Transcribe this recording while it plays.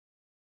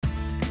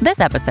This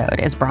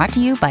episode is brought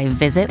to you by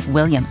Visit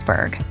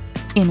Williamsburg.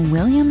 In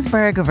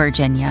Williamsburg,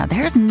 Virginia,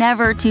 there's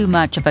never too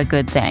much of a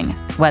good thing.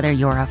 Whether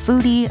you're a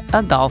foodie,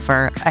 a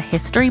golfer, a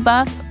history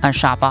buff, a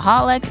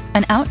shopaholic,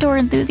 an outdoor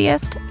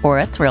enthusiast, or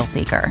a thrill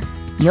seeker,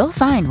 you'll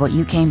find what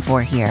you came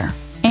for here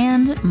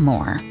and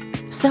more.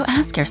 So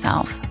ask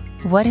yourself,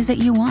 what is it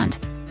you want?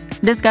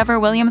 Discover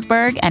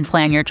Williamsburg and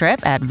plan your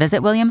trip at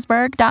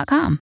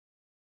visitwilliamsburg.com.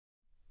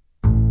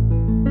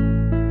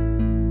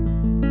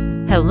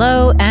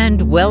 Hello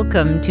and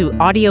welcome to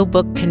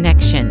Audiobook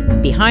Connection,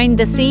 behind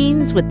the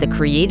scenes with the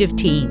creative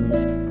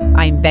teams.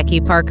 I'm Becky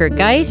Parker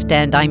Geist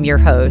and I'm your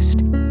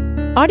host.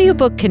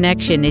 Audiobook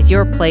Connection is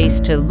your place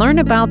to learn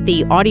about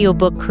the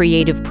audiobook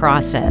creative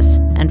process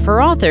and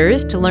for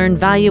authors to learn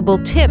valuable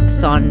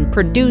tips on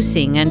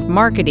producing and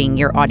marketing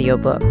your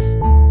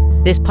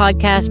audiobooks. This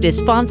podcast is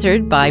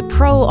sponsored by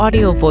Pro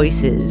Audio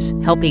Voices,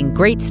 helping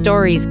great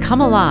stories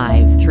come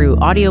alive through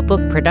audiobook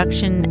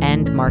production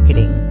and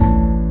marketing.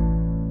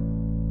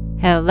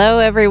 Hello,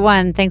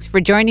 everyone. Thanks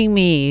for joining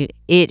me.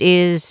 It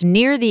is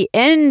near the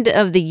end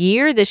of the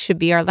year. This should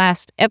be our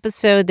last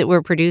episode that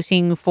we're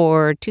producing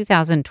for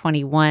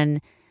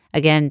 2021.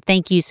 Again,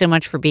 thank you so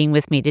much for being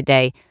with me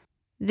today.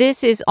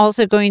 This is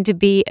also going to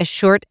be a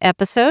short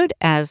episode,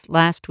 as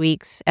last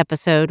week's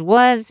episode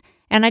was,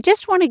 and I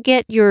just want to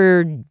get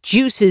your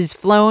juices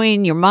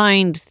flowing, your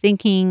mind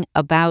thinking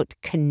about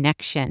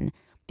connection,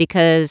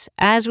 because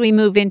as we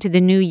move into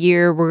the new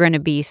year, we're going to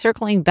be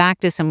circling back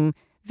to some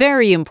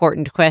very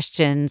important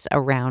questions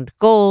around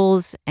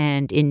goals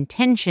and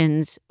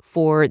intentions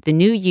for the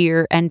new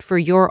year and for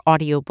your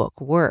audiobook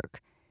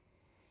work.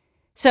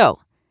 So,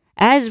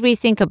 as we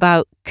think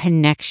about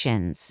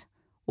connections,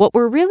 what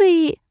we're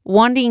really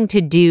wanting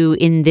to do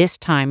in this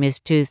time is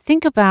to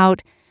think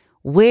about,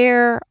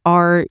 where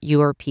are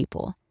your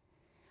people?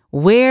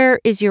 Where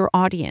is your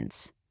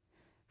audience?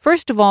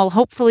 First of all,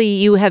 hopefully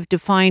you have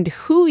defined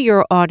who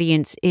your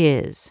audience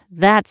is.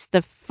 That's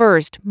the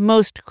first,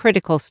 most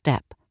critical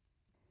step.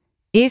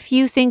 If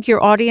you think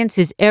your audience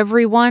is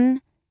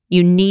everyone,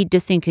 you need to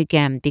think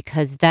again,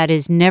 because that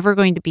is never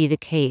going to be the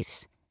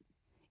case.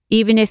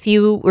 Even if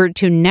you were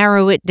to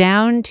narrow it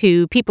down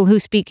to people who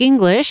speak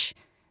English,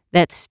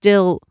 that's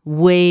still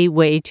way,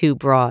 way too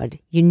broad.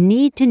 You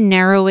need to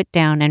narrow it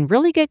down and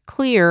really get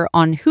clear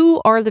on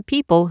who are the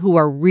people who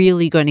are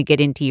really going to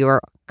get into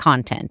your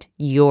content,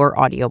 your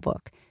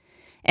audiobook.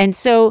 And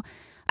so,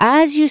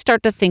 as you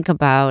start to think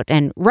about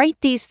and write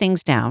these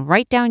things down,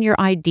 write down your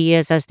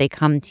ideas as they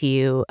come to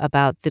you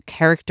about the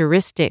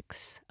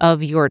characteristics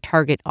of your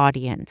target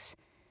audience.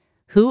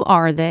 Who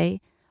are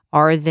they?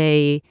 Are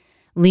they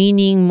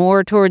leaning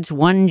more towards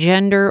one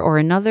gender or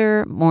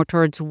another, more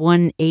towards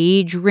one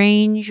age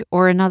range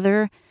or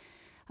another?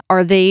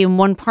 Are they in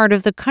one part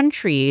of the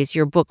country? Is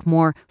your book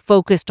more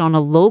focused on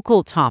a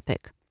local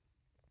topic?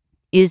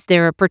 Is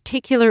there a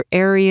particular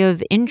area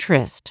of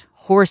interest,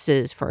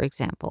 horses, for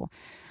example,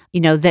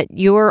 that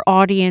your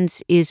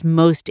audience is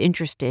most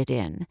interested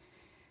in?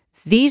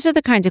 These are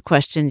the kinds of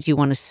questions you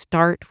want to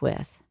start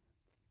with.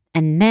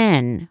 And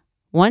then,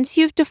 once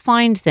you've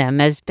defined them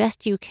as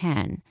best you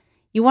can,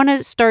 you want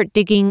to start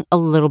digging a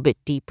little bit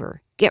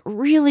deeper. Get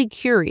really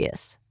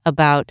curious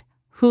about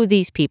who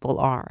these people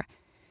are.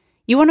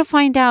 You want to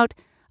find out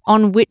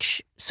on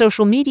which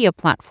social media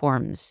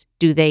platforms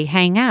do they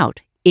hang out,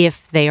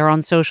 if they are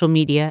on social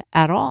media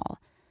at all.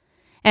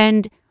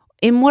 And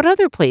in what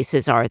other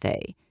places are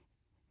they?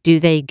 Do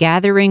they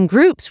gather in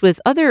groups with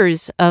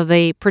others of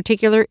a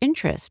particular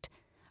interest?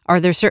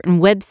 Are there certain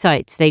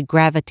websites they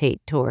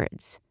gravitate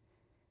towards?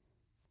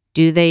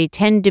 Do they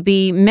tend to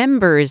be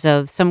members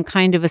of some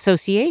kind of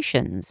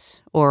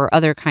associations or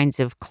other kinds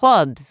of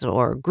clubs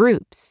or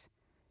groups?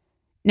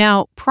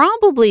 Now,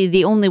 probably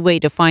the only way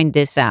to find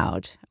this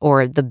out,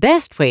 or the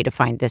best way to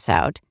find this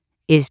out,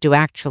 is to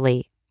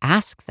actually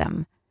ask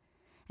them.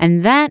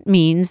 And that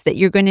means that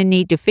you're going to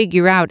need to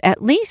figure out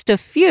at least a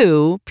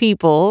few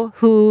people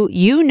who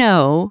you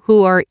know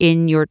who are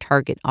in your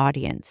target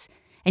audience.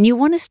 And you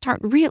want to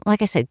start,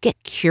 like I said,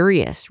 get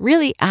curious.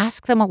 Really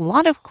ask them a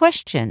lot of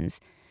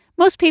questions.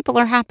 Most people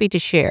are happy to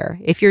share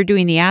if you're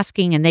doing the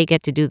asking and they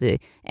get to do the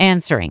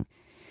answering.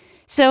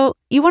 So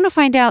you want to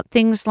find out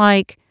things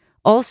like,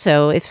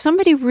 also, if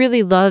somebody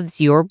really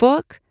loves your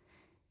book,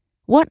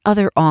 what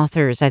other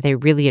authors are they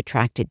really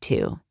attracted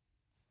to?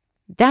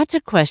 That's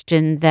a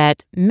question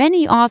that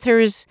many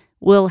authors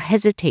will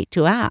hesitate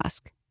to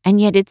ask, and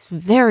yet it's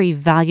very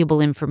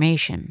valuable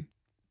information.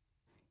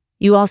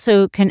 You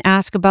also can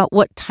ask about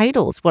what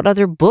titles, what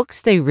other books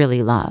they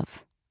really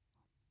love.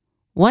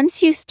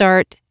 Once you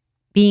start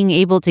being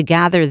able to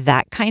gather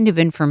that kind of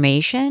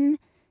information,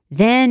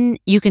 then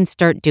you can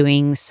start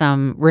doing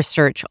some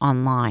research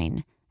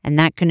online, and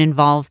that can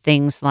involve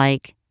things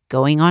like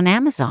going on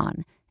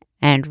Amazon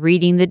and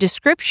reading the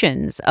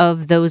descriptions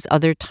of those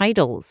other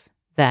titles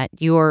that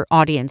your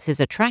audience is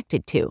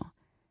attracted to,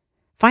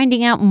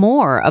 finding out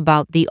more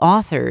about the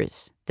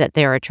authors that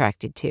they're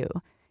attracted to.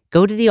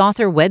 Go to the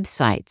author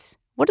websites.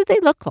 What do they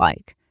look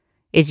like?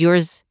 Is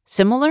yours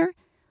similar?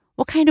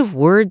 What kind of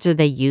words are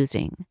they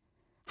using?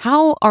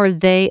 how are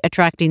they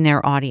attracting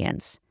their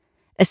audience,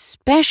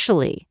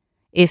 especially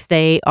if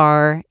they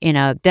are in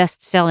a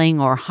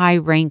best-selling or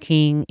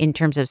high-ranking in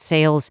terms of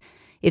sales.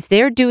 If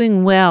they're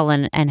doing well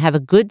and have a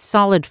good,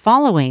 solid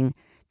following,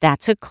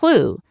 that's a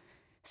clue.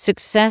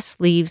 Success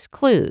leaves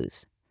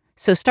clues.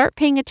 So start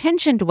paying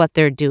attention to what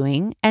they're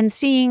doing and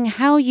seeing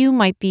how you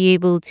might be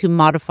able to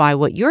modify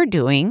what you're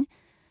doing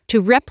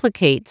to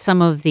replicate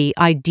some of the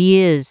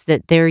ideas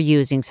that they're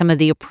using, some of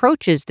the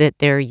approaches that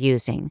they're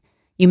using.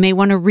 You may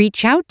want to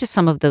reach out to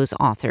some of those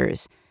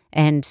authors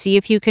and see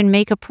if you can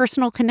make a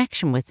personal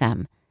connection with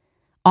them.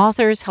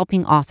 Authors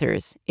helping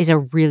authors is a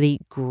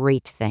really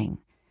great thing.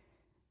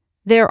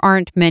 There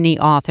aren't many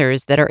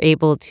authors that are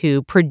able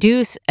to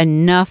produce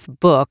enough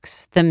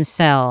books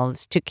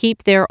themselves to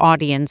keep their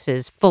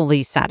audiences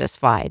fully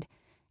satisfied.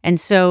 And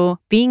so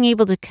being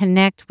able to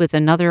connect with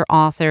another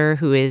author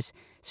who is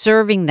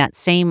serving that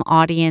same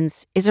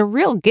audience is a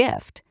real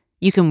gift.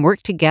 You can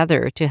work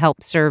together to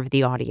help serve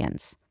the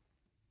audience.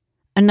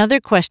 Another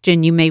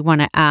question you may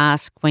want to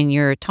ask when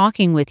you're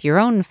talking with your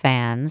own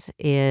fans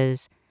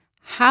is,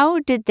 how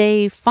did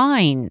they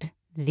find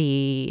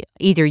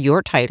either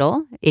your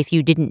title, if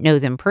you didn't know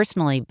them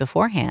personally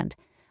beforehand,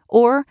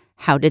 or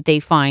how did they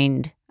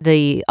find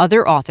the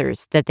other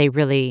authors that they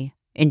really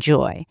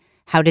enjoy?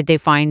 How did they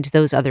find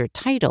those other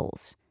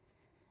titles?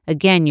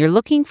 Again, you're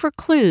looking for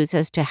clues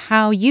as to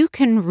how you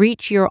can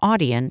reach your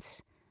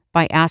audience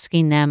by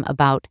asking them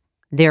about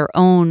their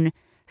own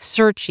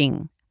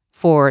searching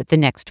for the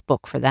next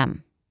book for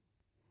them.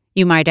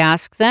 You might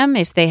ask them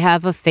if they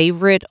have a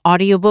favorite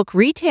audiobook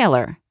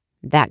retailer.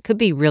 That could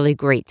be really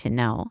great to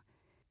know.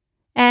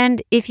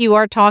 And if you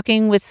are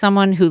talking with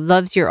someone who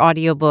loves your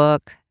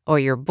audiobook or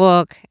your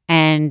book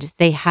and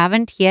they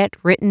haven't yet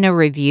written a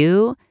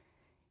review,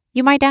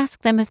 you might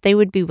ask them if they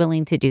would be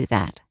willing to do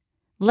that.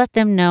 Let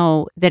them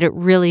know that it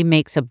really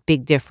makes a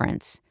big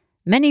difference.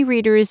 Many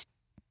readers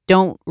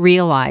don't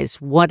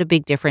realize what a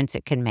big difference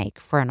it can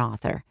make for an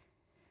author.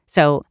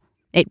 So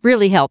it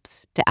really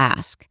helps to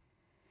ask.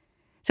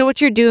 So what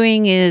you're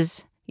doing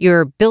is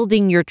you're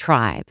building your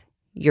tribe.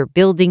 You're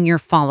building your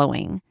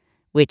following,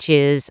 which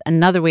is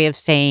another way of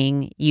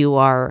saying you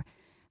are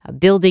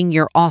building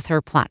your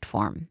author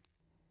platform.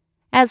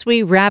 As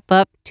we wrap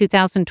up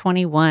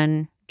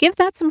 2021, give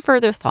that some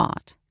further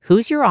thought.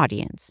 Who's your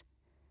audience?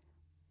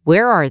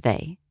 Where are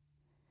they?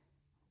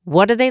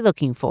 What are they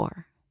looking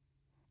for?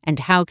 And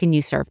how can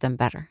you serve them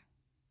better?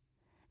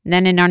 And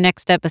then in our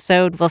next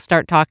episode, we'll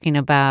start talking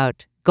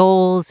about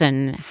goals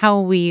and how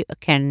we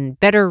can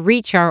better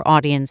reach our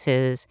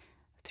audiences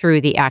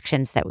through the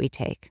actions that we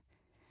take.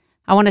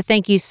 I want to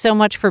thank you so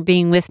much for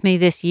being with me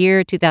this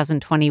year,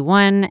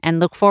 2021, and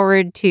look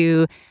forward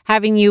to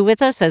having you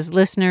with us as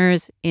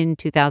listeners in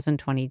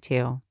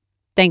 2022.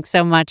 Thanks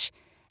so much.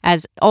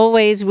 As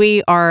always,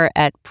 we are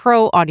at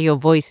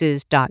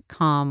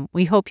proaudiovoices.com.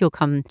 We hope you'll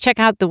come check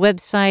out the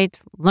website,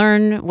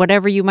 learn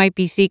whatever you might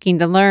be seeking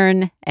to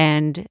learn,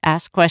 and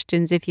ask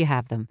questions if you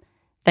have them.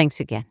 Thanks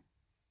again.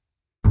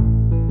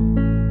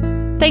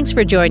 Thanks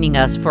for joining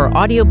us for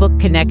Audiobook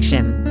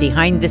Connection,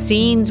 behind the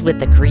scenes with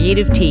the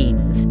creative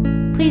teams.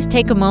 Please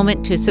take a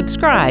moment to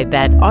subscribe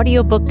at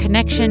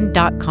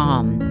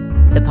audiobookconnection.com.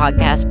 The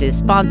podcast is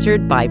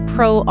sponsored by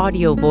Pro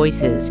Audio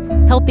Voices,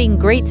 helping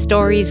great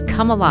stories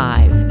come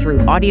alive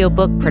through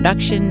audiobook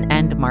production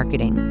and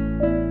marketing.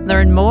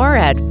 Learn more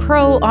at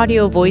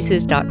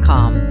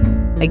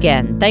proaudiovoices.com.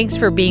 Again, thanks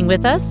for being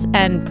with us,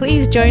 and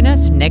please join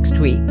us next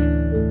week.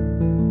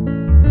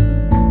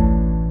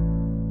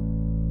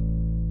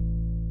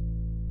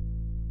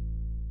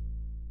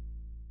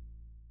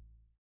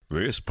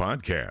 This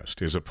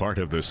podcast is a part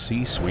of the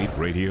C-Suite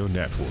Radio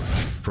Network.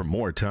 For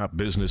more top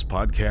business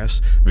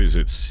podcasts,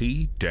 visit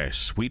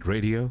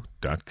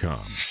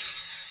c-suiteradio.com.